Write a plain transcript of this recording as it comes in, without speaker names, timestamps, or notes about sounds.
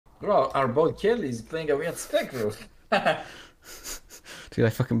Bro, our boy Kelly is playing a weird spec, bro. Dude, I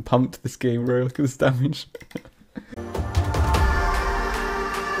fucking pumped this game, bro. Look at this damage.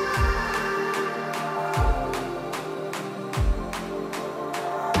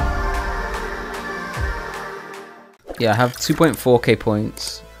 Yeah, I have 2.4k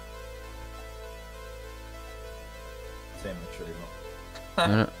points. Same, actually,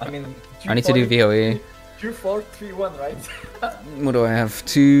 Uh, bro. I mean, I need to do VOE. 2, 4, 3, 1, right? What do I have?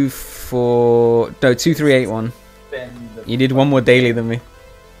 2, 4... No, 2, 3, 8, 1. You need one more daily than me.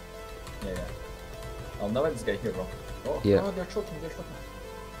 Yeah, yeah. I'll know this guy here, bro. Oh, Yeah. oh, they're choking, they're choking.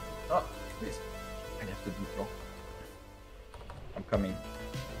 Oh, please. I have to do, bro. I'm coming.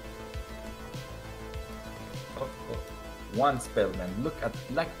 Oh, oh. One spell, man. Look at,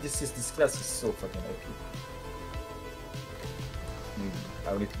 like, this class is so fucking OP.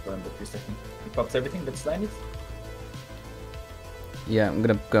 I will need to burn the priest, I think. He pops everything, let's line it. Yeah, I'm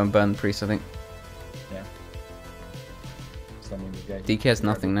gonna go and burn the priest, I think. Yeah. Sending the guy. DK has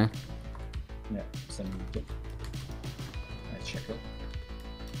nothing now. Yeah, sending the guy. Nice check out.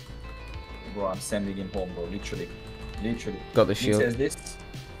 Bro, I'm sending him home, bro. Literally. Got the He shield. says this.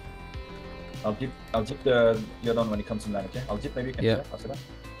 I'll dip the Yodon when he comes in line, okay? I'll dip, maybe you can Yeah. try after that.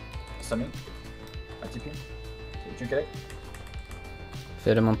 Summon. I'll dip him. You drink it?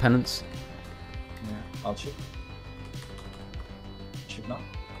 Fed him on penance. Yeah. I'll chip. Chip now.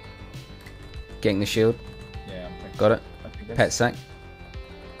 Getting the shield. Yeah, I'm thinking. Got it. I think that's... Pet sack.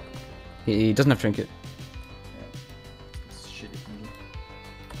 He doesn't have trinket. Yeah. It's shitty thingy.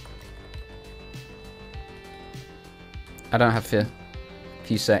 I don't have fear.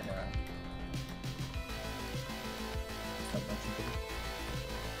 Few sec. Yeah. It's not much trinket.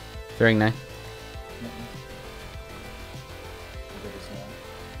 Fearing now.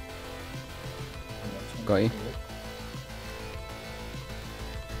 Got you.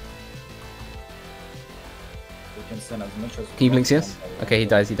 We can send as much as Can you blink CS? Okay, he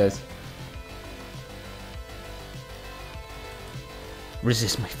dies, he dies.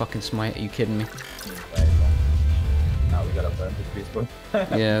 Resist my fucking smite, are you kidding me? Now we gotta burn the priest, bro.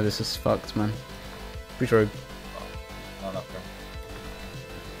 Yeah, this is fucked, man. Pretty rogue. No, not fair.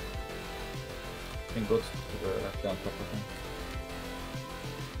 You can go to the left on top of him.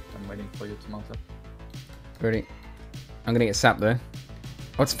 I'm waiting for you to mount up. Ready. I'm gonna get sapped though.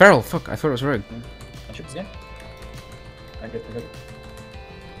 Oh, it's feral. Fuck, I thought it was rogue. I shoot again. I get it.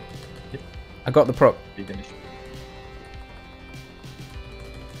 Yep. I got the prop. Big initiative.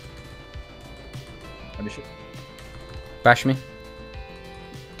 Let me shoot. Bash me. Can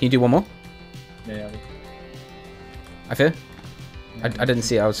you do one more? Yeah, yeah. I fear. Yeah, I didn't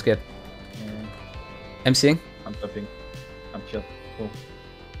see it, I was scared. Yeah. MCing? I'm tapping. I'm chill. Cool.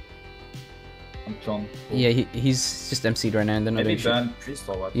 I'm John. Cool. Yeah, he's just MC'd right now and they're not Maybe doing shit. burn priest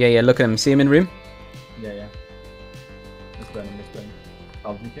or what? Yeah, yeah, look at him. See him in room? Yeah, yeah. Let's burn him, let's burn him.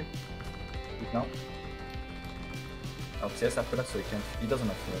 I'll beat him. Beat now. I'll CS after that so he can't. He doesn't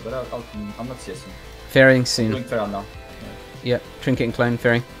have to, but I'm not CSing. Fairing I'm soon. doing feral now. Yeah, trinket and clone,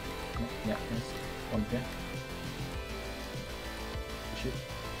 fairing. Yeah, yes. One here. Shoot.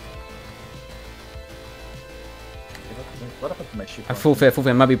 What happened to my ship? I full fair,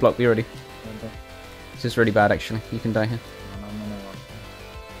 might be blocked, be ready. No, This is really bad actually. You can die here. no.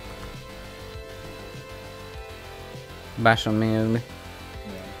 Bash on me only.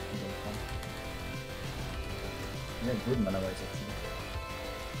 Yeah, I'm doing fine. Yeah, good mana wise actually.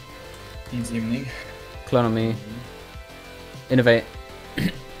 It's evening. Clone on me. Innovate.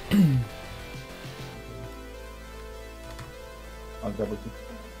 I'll double kick.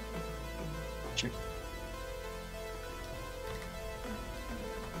 Chip.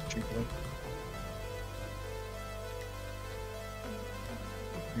 Chip right.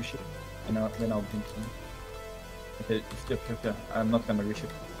 Reship. And then I'll blink him. Okay, okay. I'm not gonna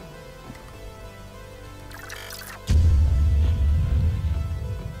reship.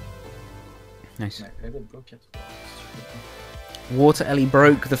 Nice. My favorite broke yet. WotLK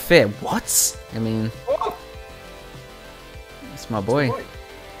broke the fear. What? I mean, Oh! it's my boy.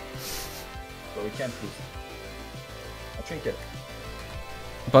 So we can't lose. I'll drink it.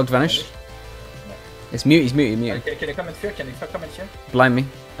 Bugged vanish. No. It's mute, he's muted, muted. Can you come in here? Can you come in here? Blind me.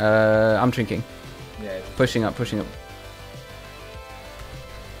 I'm drinking. Yeah. Pushing up, pushing up.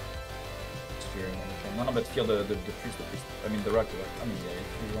 Steering anything. No, but feel the priest. I mean the rock. I mean, yeah,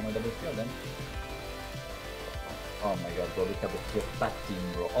 if you wanna double feel then. Oh my god, bro, look at the fear patting,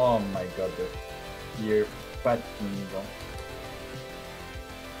 bro. Oh my god, the fear patting, bro.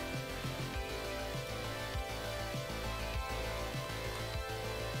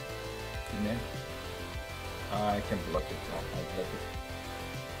 Yeah. I can block it now. I'll block it.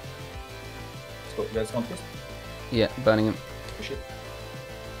 Let's go. You guys want this? Yeah, burning him. Push it.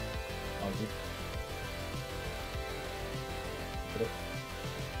 I'll do. Put it.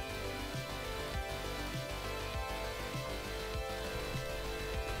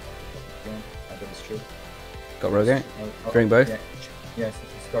 Okay, I got this shield. Got Rogue. Bring both. Yeah. Yes,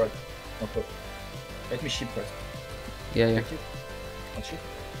 it's correct. No problem. Let me ship first. Yeah, yeah. Thank you. I'll ship.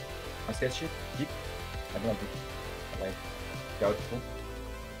 I'll set ship. Deep. I don't deep. I like. Doubtful.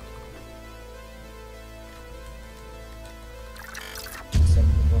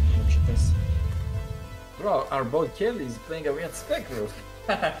 Bro, our boy Kelly is playing a weird spec, bro.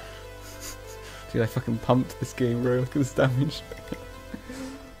 Dude, I fucking pumped this game, bro. Look at this damage.